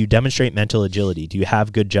you demonstrate mental agility? Do you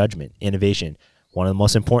have good judgment, innovation? One of the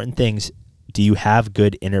most important things, do you have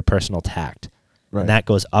good interpersonal tact? Right. And that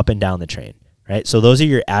goes up and down the train, right? So those are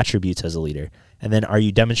your attributes as a leader. And then are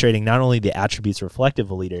you demonstrating not only the attributes reflective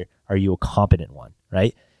of a leader, are you a competent one,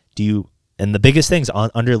 right? And the biggest things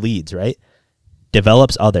under leads, right?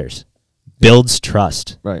 Develops others, builds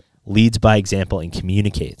trust, Right. leads by example, and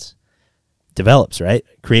communicates. Develops, right?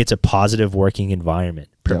 Creates a positive working environment,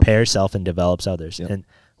 prepares self and develops others. Yep. And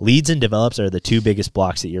leads and develops are the two biggest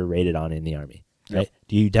blocks that you're rated on in the Army. Right?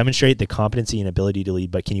 Do you demonstrate the competency and ability to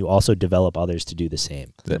lead, but can you also develop others to do the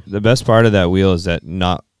same? The best part of that wheel is that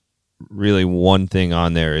not really one thing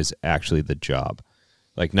on there is actually the job.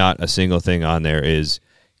 Like, not a single thing on there is,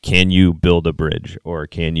 can you build a bridge or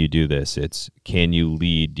can you do this? It's, can you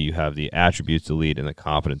lead? Do you have the attributes to lead and the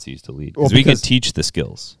competencies to lead? Because we can teach the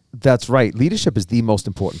skills. That's right. Leadership is the most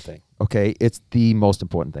important thing, okay? It's the most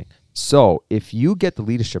important thing. So if you get the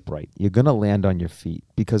leadership right, you're going to land on your feet,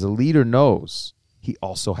 because a leader knows he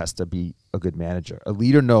also has to be a good manager. A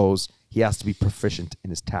leader knows he has to be proficient in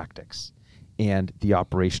his tactics and the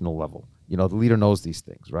operational level. You know, the leader knows these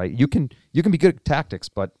things, right? You can be good at tactics,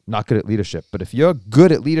 but not good at leadership. But if you're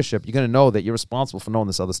good at leadership, you're going to know that you're responsible for knowing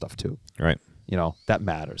this other stuff too. Right. You know, that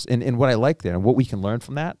matters. And what I like there and what we can learn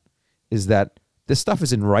from that is that this stuff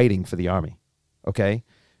is in writing for the Army, okay?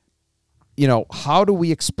 You know, how do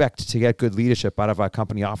we expect to get good leadership out of our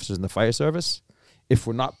company officers in the fire service if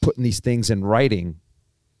we're not putting these things in writing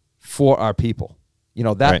for our people? You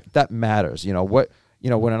know, that matters. You know,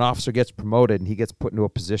 when an officer gets promoted and he gets put into a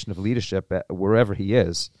position of leadership at wherever he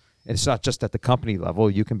is, and it's not just at the company level,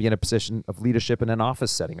 you can be in a position of leadership in an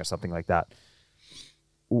office setting or something like that.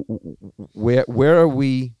 Where are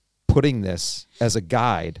we putting this as a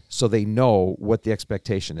guide so they know what the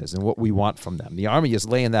expectation is and what we want from them? The Army is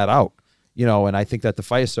laying that out, you know, and I think that the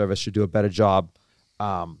fire service should do a better job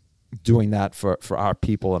doing that for our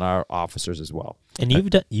people and our officers as well. And you've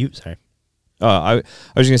done, sorry. I was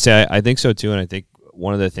just going to say, I think so too, and I think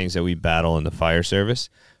one of the things that we battle in the fire service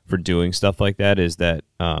for doing stuff like that is that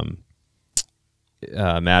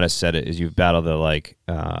Matt has said it, is you've battled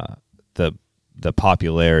the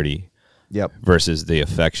popularity versus the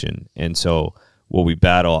affection. And so what we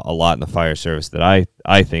battle a lot in the fire service that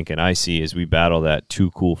I think and I see is we battle that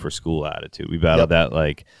too cool for school attitude. We battle that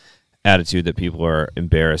like attitude that people are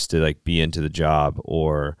embarrassed to like be into the job,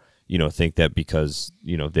 or you know, think that because,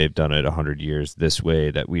 you know, they've done it 100 years this way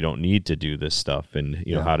that we don't need to do this stuff. And,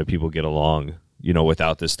 you know, how do people get along, you know,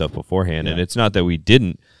 without this stuff beforehand? And it's not that we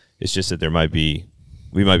didn't, it's just that we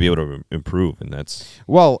might be able to improve. And that's,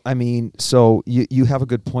 well, I mean, so you have a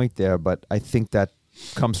good point there, but I think that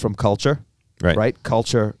comes from culture, right?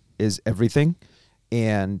 Culture is everything.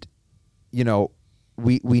 And, you know,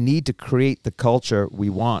 we need to create the culture we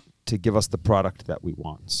want to give us the product that we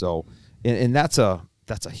want. So, and that's a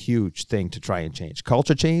huge thing to try and change.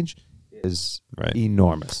 Culture change is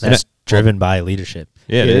enormous. That's driven by leadership.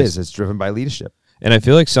 Yeah, it is. It's driven by leadership. And I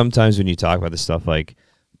feel like sometimes when you talk about this stuff, like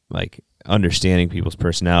understanding people's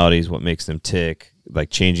personalities, what makes them tick, like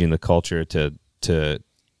changing the culture to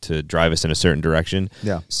drive us in a certain direction,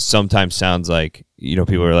 sometimes sounds like, you know,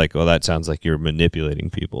 people are like, well, that sounds like you're manipulating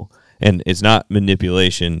people. And it's not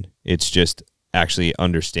manipulation. It's just actually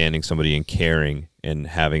understanding somebody and caring and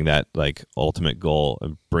having that like ultimate goal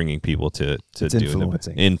of bringing people to do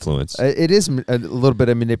influence. It is a little bit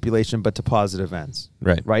of manipulation, but to positive ends,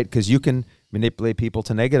 right? Because you can manipulate people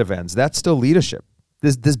to negative ends. That's still leadership.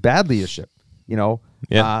 This bad leadership, you know.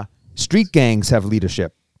 Street gangs have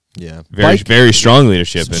leadership. Yeah, very strong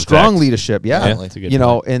leadership. Strong leadership. Yeah, that's a good you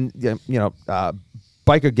know, point. and you know,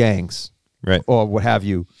 biker gangs, or what have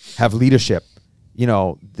you, have leadership. You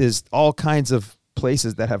know, there's all kinds of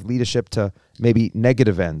places that have leadership to maybe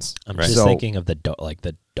negative ends. I'm just thinking of the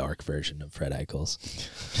dark version of Fred Ikels.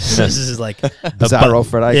 This is like Bizarro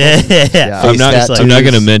Fred Ikels. Yeah. I'm not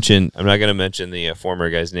going to mention the former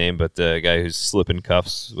guy's name, but the guy who's slipping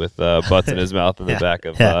cuffs with butts in his mouth in the back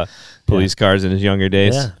of police cars in his younger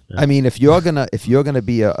days. Yeah. I mean, if you're gonna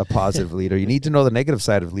be a positive leader, you need to know the negative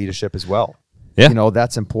side of leadership as well. Yeah. You know,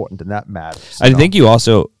 that's important and that matters. I think you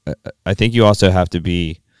also have to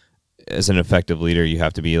be, as an effective leader, you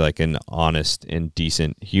have to be like an honest and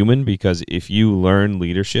decent human, because if you learn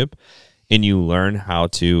leadership and you learn how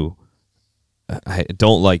to, I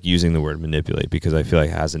don't like using the word manipulate because I feel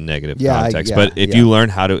like it has a negative context, but if you learn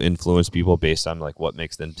how to influence people based on like what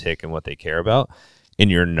makes them tick and what they care about, and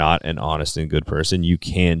you're not an honest and good person, you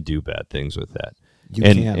can do bad things with that.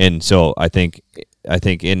 And so I think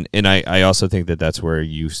I also think that that's where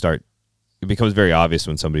you start. It becomes very obvious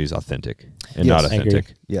when somebody's authentic and not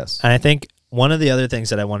authentic. Yes. And I think one of the other things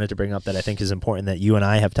that I wanted to bring up that I think is important that you and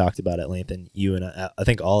I have talked about at length, and you and I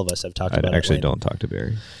think all of us have talked about. I actually don't talk to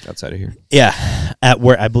Barry outside of here. Yeah, at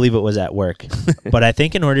work. I believe it was at work. But I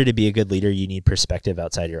think in order to be a good leader, you need perspective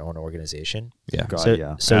outside your own organization. Yeah.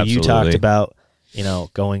 So you talked about, you know,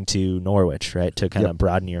 going to Norwich, right, to kind of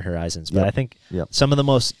broaden your horizons. But I think some of the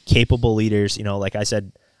most capable leaders, you know, like I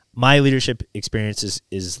said, my leadership experience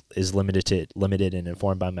is limited and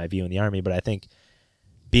informed by my view in the Army. But I think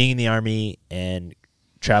being in the Army and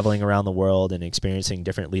traveling around the world and experiencing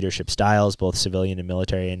different leadership styles, both civilian and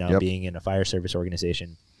military, and now Yep. being in a fire service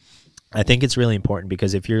organization, I think it's really important,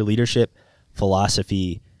 because if your leadership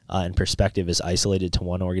philosophy and perspective is isolated to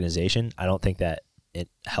one organization, I don't think that it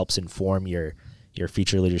helps inform your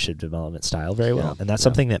future leadership development style very well. Yeah. And that's Yeah.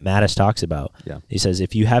 something that Mattis talks about. Yeah. He says,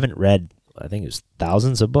 if you haven't read, I think it was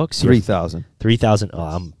thousands of books. 3,000. 3,000. Oh,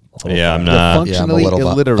 I'm a little Yeah, I'm far. not. You're yeah, I'm functionally a little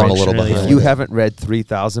illiterate. I'm a little Functionally behind. If you haven't read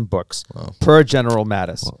 3,000 books Wow. per General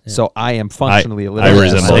Mattis. So I am functionally I illiterate.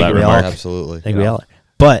 resemble I that think we all- remark. Absolutely. I think we all are.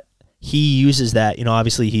 But he uses that,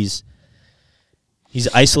 obviously he's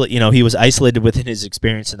isolated, he was isolated within his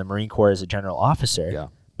experience in the Marine Corps as a general officer. Yeah.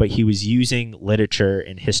 But he was using literature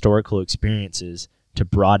and historical experiences to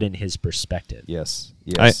broaden his perspective. Yes.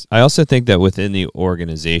 Yes. I also think that within the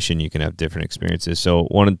organization you can have different experiences. So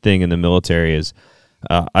one thing in the military is,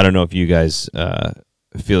 I don't know if you guys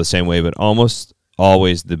feel the same way, but almost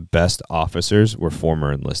always the best officers were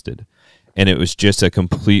former enlisted. And it was just a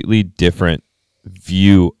completely different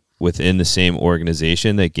view within the same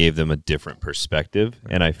organization that gave them a different perspective,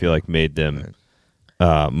 and I feel like made them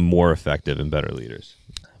more effective and better leaders.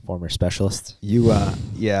 Former specialists. You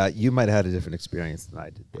might have had a different experience than I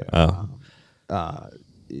did there.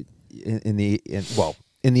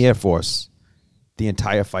 In the Air Force, the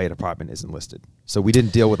entire fire department is enlisted, so we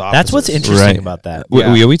didn't deal with officers. That's what's interesting about that.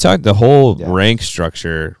 We talked the whole Yeah. rank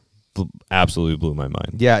structure absolutely blew my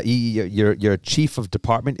mind. Yeah, your chief of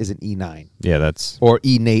department is an E9 Yeah, that's or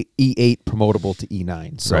E8 promotable to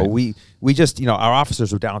E9. So Right. we just our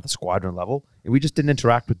officers were down at the squadron level, and we just didn't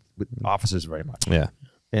interact with officers very much. yeah.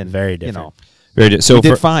 And Very different. So we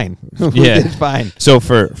did fine. We Yeah. did fine. So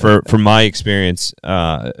from my experience,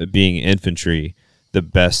 being infantry, the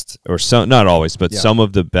best, or some, not always, but Yeah. some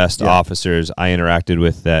of the best Yeah. officers I interacted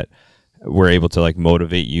with that were able to like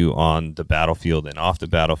motivate you on the battlefield and off the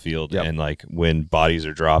battlefield, Yep. and like when bodies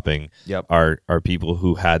are dropping, Yep. are people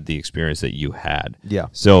who had the experience that you had. Yeah.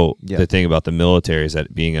 So Yeah. the thing about the military is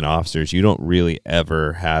that being an officer, you don't really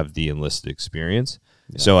ever have the enlisted experience.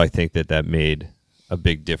 So I think that made a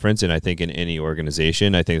big difference, and I think in any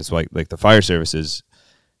organization, I think that's why like the fire services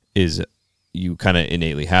is you kind of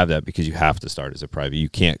innately have that, because you have to start as a private. You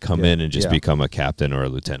can't come in and just Yeah. become a captain or a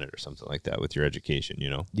lieutenant or something like that with your education,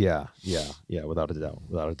 Yeah, without a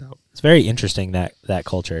doubt. It's very interesting that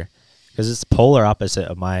culture, because it's polar opposite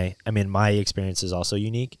of my experience is also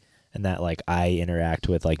unique, and that like I interact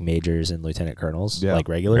with like majors and lieutenant colonels Yeah. like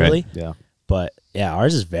regularly. Yeah. But yeah,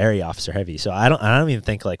 ours is very officer heavy. So I don't even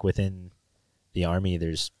think like within the Army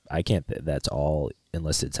that's all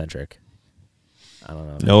enlisted centric. I don't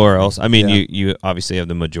know. Nowhere else. I mean, Yeah. you obviously have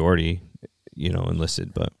the majority,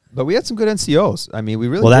 enlisted, but But we had some good NCOs. I mean, we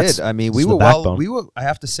really Well, that's- did. I mean, that's we the were well. backbone. We were. I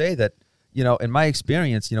have to say that in my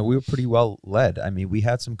experience, we were pretty well led. I mean, we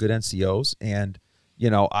had some good NCOs, and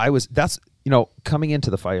coming into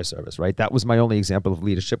the fire service, right? That was my only example of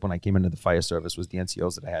leadership when I came into the fire service, was the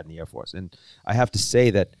NCOs that I had in the Air Force. And I have to say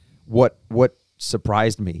that what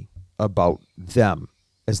surprised me about them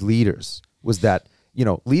as leaders was that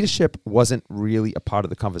leadership wasn't really a part of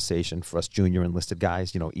the conversation for us junior enlisted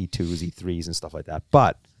guys, E2s, E3s, and stuff like that.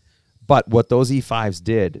 But what those E5s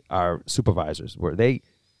did, our supervisors, were they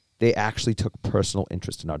actually took personal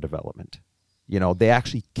interest in our development. They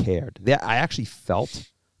actually cared. I actually felt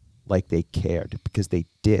like they cared, because they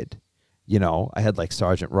did. I had like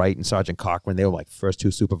Sergeant Wright and Sergeant Cochran. They were like first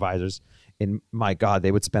two supervisors. And my God,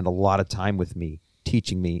 they would spend a lot of time with me,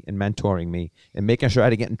 teaching me and mentoring me and making sure I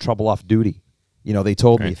didn't get in trouble off duty. They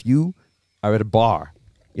told me, Right. if you are at a bar,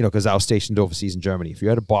 because I was stationed overseas in Germany, if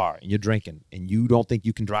you're at a bar and you're drinking and you don't think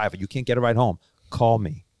you can drive or you can't get a ride home, call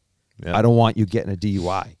me. Yeah. I don't want you getting a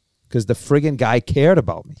DUI, because the friggin' guy cared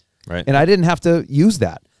about me. Right. And I didn't have to use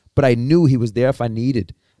that, but I knew he was there if I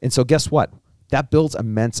needed. And so guess what? That builds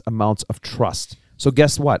immense amounts of trust. So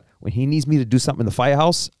guess what? When he needs me to do something in the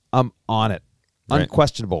firehouse, I'm on it. Right.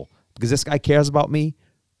 Unquestionable. Because this guy cares about me.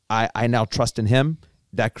 I now trust in him.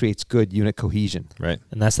 That creates good unit cohesion. right.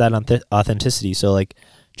 And that's that authenticity. So like,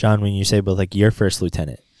 John, when you say about like your first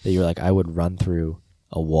lieutenant, that you're like, I would run through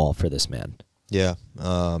a wall for this man. Yeah.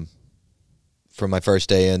 From my first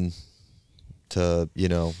day in to,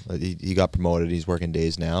 he got promoted. He's working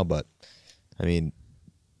days now, but I mean,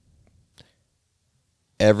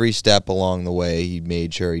 every step along the way, he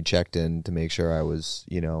made sure he checked in to make sure I was,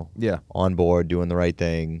 on board, doing the right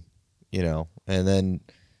thing, and then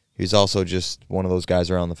he's also just one of those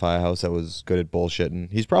guys around the firehouse that was good at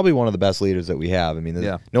bullshitting. He's probably one of the best leaders that we have. I mean,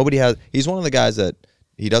 he's one of the guys that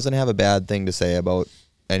he doesn't have a bad thing to say about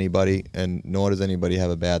anybody, and nor does anybody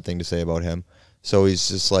have a bad thing to say about him. So he's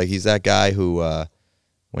just like, he's that guy who,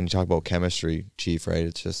 when you talk about chemistry, Chief, right?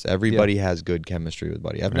 It's just everybody has good chemistry with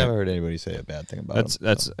Buddy. I've never heard anybody say a bad thing about him.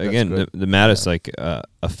 That's So again good. the matters like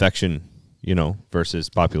affection, versus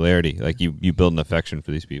popularity. Like you build an affection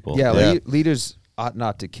for these people. Yeah, Yeah. leaders ought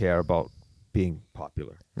not to care about being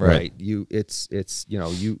popular, Right. You're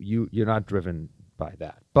not driven by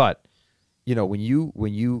that. But when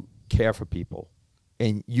you care for people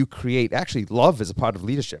and you create, actually, love is a part of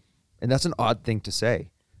leadership, and that's an odd thing to say,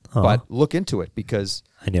 but look into it, because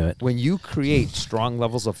I knew it. when you create strong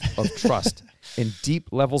levels of trust and deep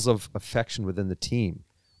levels of affection within the team,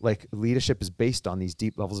 like leadership is based on these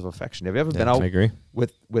deep levels of affection. Have you ever been out I agree.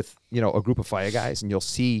 with a group of fire guys, and you'll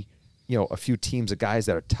see a few teams of guys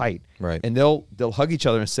that are tight, Right. and they'll hug each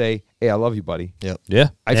other and say, "Hey, I love you, buddy." Yep. Yeah.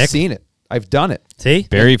 I've Nick? seen it. I've done it. See,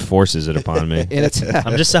 Barry forces it upon me. And it's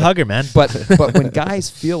I'm just a hugger, man. but when guys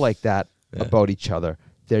feel like that about each other,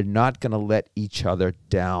 they're not going to let each other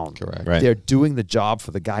down. Correct. Right. They're doing the job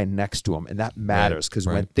for the guy next to them, and that matters, because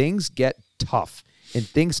when things get tough, and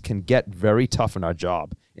things can get very tough in our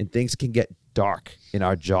job, and things can get dark in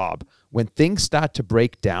our job, when things start to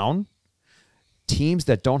break down, teams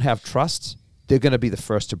that don't have trust, they're going to be the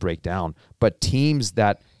first to break down. But teams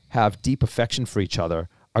that have deep affection for each other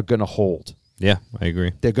are going to hold. Yeah, I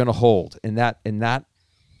agree. They're going to hold, and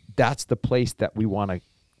that's the place that we want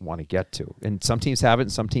to get to. And some teams have it,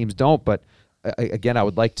 and some teams don't. But again, I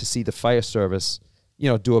would like to see the fire service,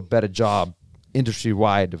 do a better job industry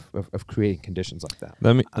wide of creating conditions like that.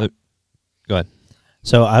 Go ahead.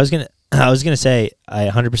 So I was gonna say I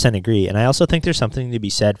 100% agree, and I also think there's something to be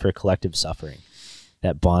said for collective suffering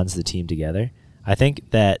that bonds the team together. I think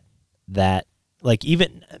that like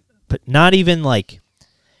even, but not even like,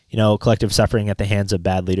 collective suffering at the hands of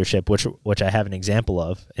bad leadership, which I have an example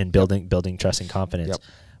of in building trust and confidence. Yep.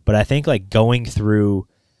 But I think like going through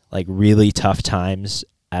like really tough times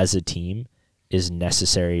as a team is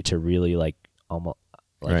necessary to really like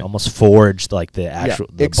almost forge like the actual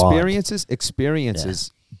the bond.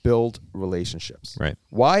 Experiences build relationships. Right.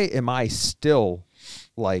 Why am I still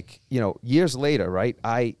years later, right?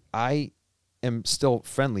 I am still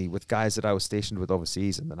friendly with guys that I was stationed with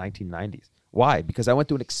overseas in the 1990s. Why? Because I went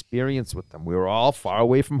through an experience with them. We were all far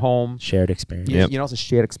away from home. Shared experience. It's a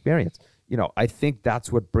shared experience. I think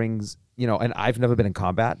that's what brings, and I've never been in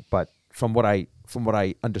combat, but from what I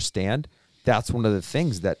understand, that's one of the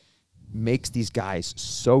things that makes these guys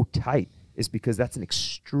so tight, is because that's an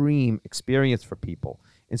extreme experience for people.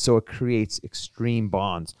 And so it creates extreme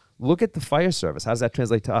bonds. Look at the fire service. How does that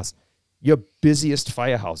translate to us? Your busiest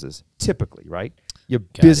firehouses, typically, right? Your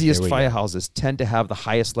busiest firehouses tend to have the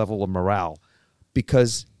highest level of morale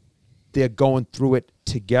because they're going through it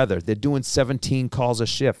together. They're doing 17 calls a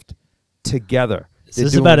shift together. This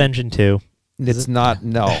is about Engine 2. It's not,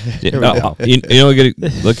 no.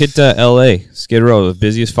 Look at L.A. Skid Row, the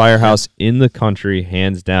busiest firehouse in the country,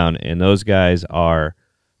 hands down, and those guys are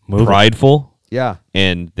prideful. Yeah.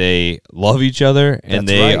 And they love each other, and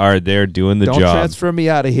That's they right. are there doing the Don't job. transfer me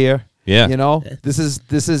out of here. Yeah. This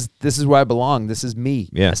is where I belong. This is me.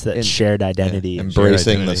 Yeah. That's that shared identity.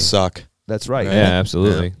 Embracing the identity. suck. That's right. Yeah,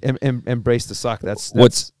 absolutely. Embrace the suck. That's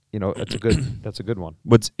What's that's a good one.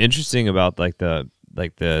 What's interesting about the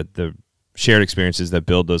shared experiences that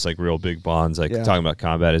build those like real big bonds, like Yeah. talking about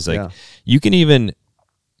combat, is like Yeah. you can even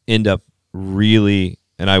end up really,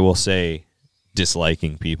 and I will say,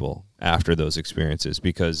 disliking people after those experiences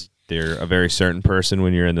because they're a very certain person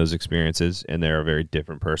when you're in those experiences, and they're a very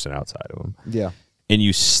different person outside of them. Yeah. And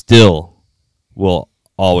you still will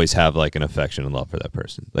always have like an affection and love for that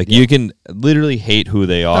person. Like you can literally hate who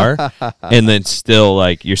they are, and then still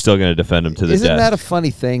like you're still going to defend them to the Isn't death. that a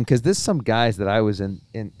funny thing? Because there's some guys that I was in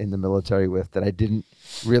the military with that I didn't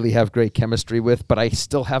really have great chemistry with, but I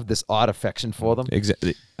still have this odd affection for them.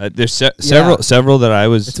 Exactly. There's several that I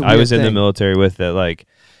was It's a weird in the thing. military with that like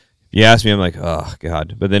you ask me, I'm like, oh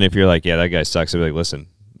god. But then if you're like, yeah, that guy sucks, I'd be like, listen.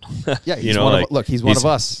 Yeah, he's one of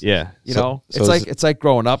us. Yeah. It's like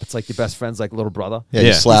growing up. It's like your best friend's like little brother. Yeah, Yeah.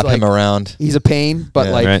 you slap He's him like- around. He's a pain, but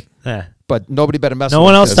Yeah. Right. Yeah. but nobody better mess. No with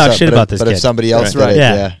one him. else talks shit about this But kid. if somebody else That's did right. it,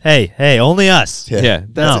 Yeah. Hey, only us. yeah.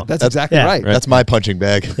 Yeah. That's exactly yeah. right. That's my punching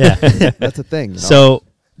bag. Yeah. That's the thing. So,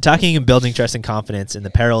 talking and building trust and confidence and the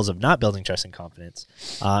perils of not building trust and confidence,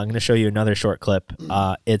 I'm going to show you another short clip.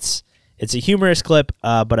 It's a humorous clip,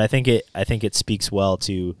 but I think it speaks well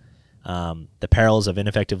to the perils of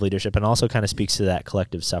ineffective leadership, and also kind of speaks to that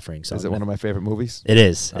collective suffering. So is it one of my favorite movies? It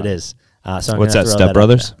is. It is. So I'm What's gonna that, throw Step up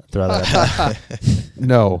Brothers? there. Throw that up there.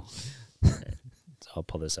 No. So I'll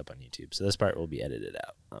pull this up on YouTube. So this part will be edited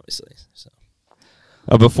out, obviously. So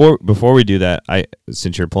Before we do that,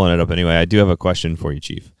 since you're pulling it up anyway, I do have a question for you,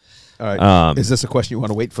 Chief. All right. Um, Is this a question you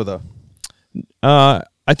want to wait for the?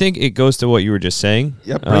 I think it goes to what you were just saying.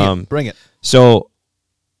 Yep, bring it. So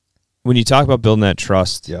when you talk about building that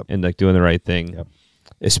trust Yep. and like doing the right thing, Yep.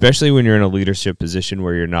 especially when you're in a leadership position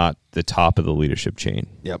where you're not the top of the leadership chain,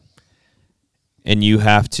 Yep. and you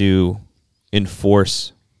have to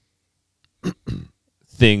enforce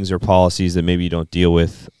things or policies that maybe you don't deal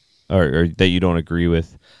with or that you don't agree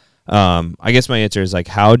with. I guess my answer is like,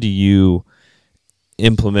 how do you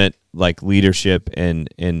implement like leadership and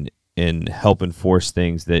help enforce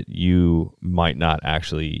things that you might not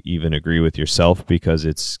actually even agree with yourself because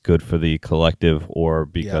it's good for the collective or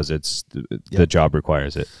because it's the job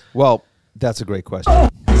requires it? Well, that's a great question.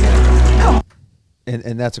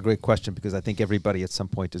 And that's a great question because I think everybody at some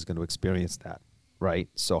point is going to experience that, right?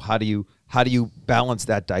 So how do you balance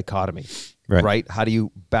that dichotomy, right? How do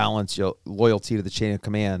you balance your loyalty to the chain of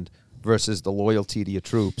command versus the loyalty to your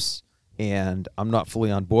troops? And I'm not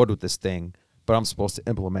fully on board with this thing, but I'm supposed to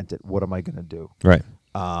implement it. What am I going to do? Right.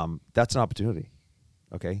 That's an opportunity.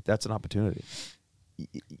 Okay, that's an opportunity.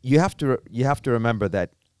 You have to remember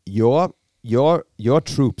that your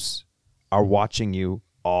troops are watching you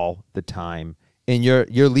all the time. And your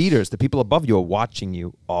leaders, the people above you, are watching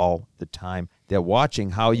you all the time. They're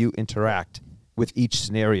watching how you interact with each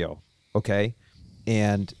scenario, okay?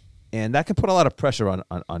 And that can put a lot of pressure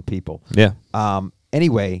on people. Yeah.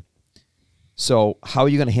 Anyway, so how are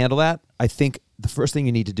you going to handle that? I think the first thing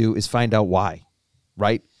you need to do is find out why,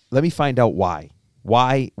 right? Let me find out why.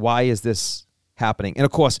 Why is this happening? And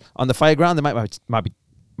of course, on the fire ground, they might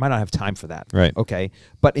not have time for that, right? Okay,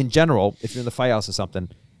 but in general, if you're in the firehouse or something,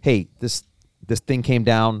 hey, this thing came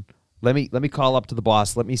down. Let me call up to the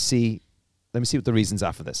boss. Let me see what the reasons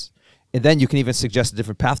are for this. And then you can even suggest a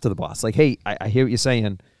different path to the boss. Like, hey, I hear what you're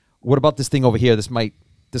saying. What about this thing over here? This might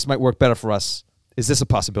work better for us. Is this a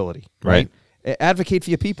possibility? Right. Advocate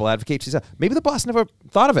for your people. Advocate for yourself. Maybe the boss never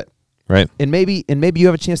thought of it. Right. And maybe you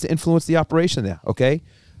have a chance to influence the operation there. Okay.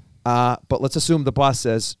 But let's assume the boss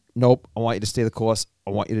says, nope, I want you to stay the course.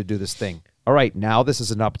 I want you to do this thing. All right. Now this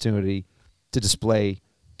is an opportunity to display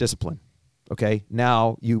discipline. Okay.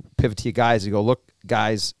 Now you pivot to your guys. You go, look,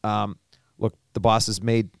 guys, look, the boss is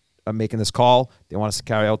making this call. They want us to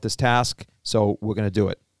carry out this task. So we're going to do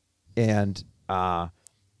it. And, I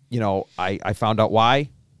found out why.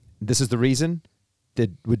 This is the reason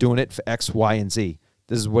that we're doing it for X, Y, and Z.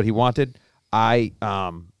 This is what he wanted. I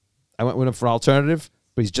went with him for an alternative,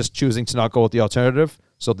 but he's just choosing to not go with the alternative.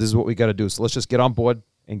 So this is what we got to do. So let's just get on board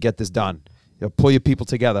and get this done. Pull your people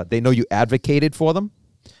together. They know you advocated for them.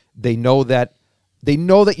 They know that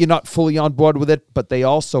you're not fully on board with it, but they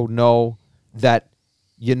also know that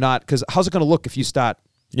you're not. Because how's it going to look if you start?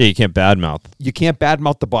 Yeah, you can't badmouth. You can't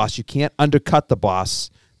badmouth the boss. You can't undercut the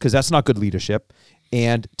boss because that's not good leadership.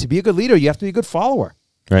 And to be a good leader, you have to be a good follower.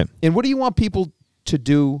 Right. And what do you want people to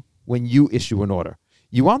do when you issue an order?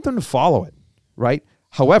 You want them to follow it, right?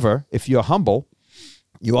 However, if you're humble,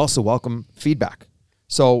 you also welcome feedback.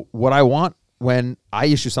 So what I want when I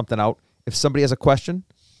issue something out, if somebody has a question,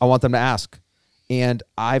 I want them to ask. And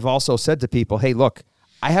I've also said to people, hey, look,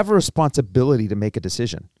 I have a responsibility to make a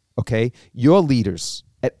decision, okay? Your leaders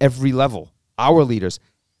at every level, our leaders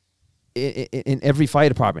in every fire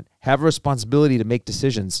department have a responsibility to make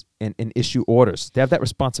decisions and issue orders. They have that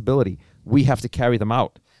responsibility. We have to carry them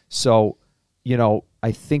out. So,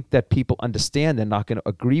 I think that people understand they're not going to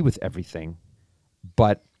agree with everything.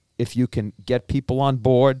 But if you can get people on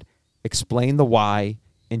board, explain the why,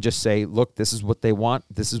 and just say, look, this is what they want.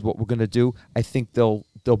 This is what we're going to do. I think they'll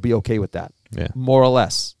be okay with that. Yeah. More or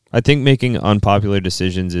less. I think making unpopular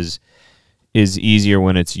decisions is easier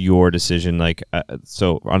when it's your decision. Like,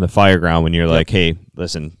 so on the fire ground, when you're like, hey,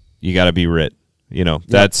 listen, you got to be writ.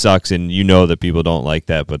 That sucks, and that people don't like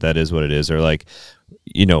that, but that is what it is. Or like,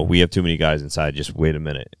 we have too many guys inside. Just wait a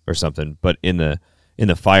minute or something. But in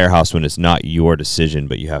the firehouse, when it's not your decision,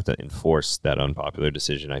 but you have to enforce that unpopular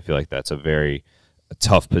decision, I feel like that's a very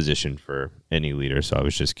tough position for any leader. So I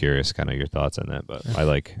was just curious, kind of your thoughts on that. But I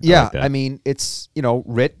like that. I mean, it's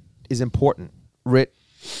writ is important. Writ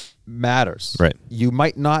matters. Right. You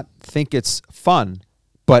might not think it's fun,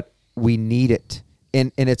 but we need it.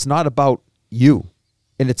 And it's not about you,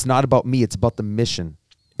 and it's not about me. It's about the mission.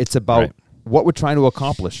 It's about what we're trying to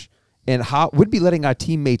accomplish, and how we'd be letting our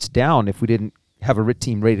teammates down if we didn't have a RIT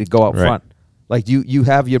team ready to go out front. Like you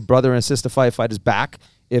have your brother and sister firefighters back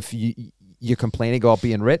if you're complaining about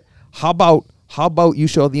being RIT. How about you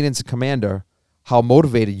show the incident commander how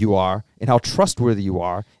motivated you are and how trustworthy you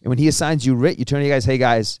are, and when he assigns you RIT, you turn to your guys, hey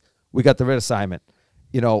guys, we got the RIT assignment.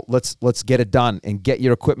 Let's get it done and get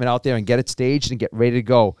your equipment out there and get it staged and get ready to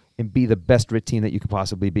go and be the best RIT team that you could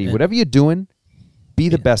possibly be. Whatever you're doing, be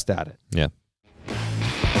the best at it. Yeah.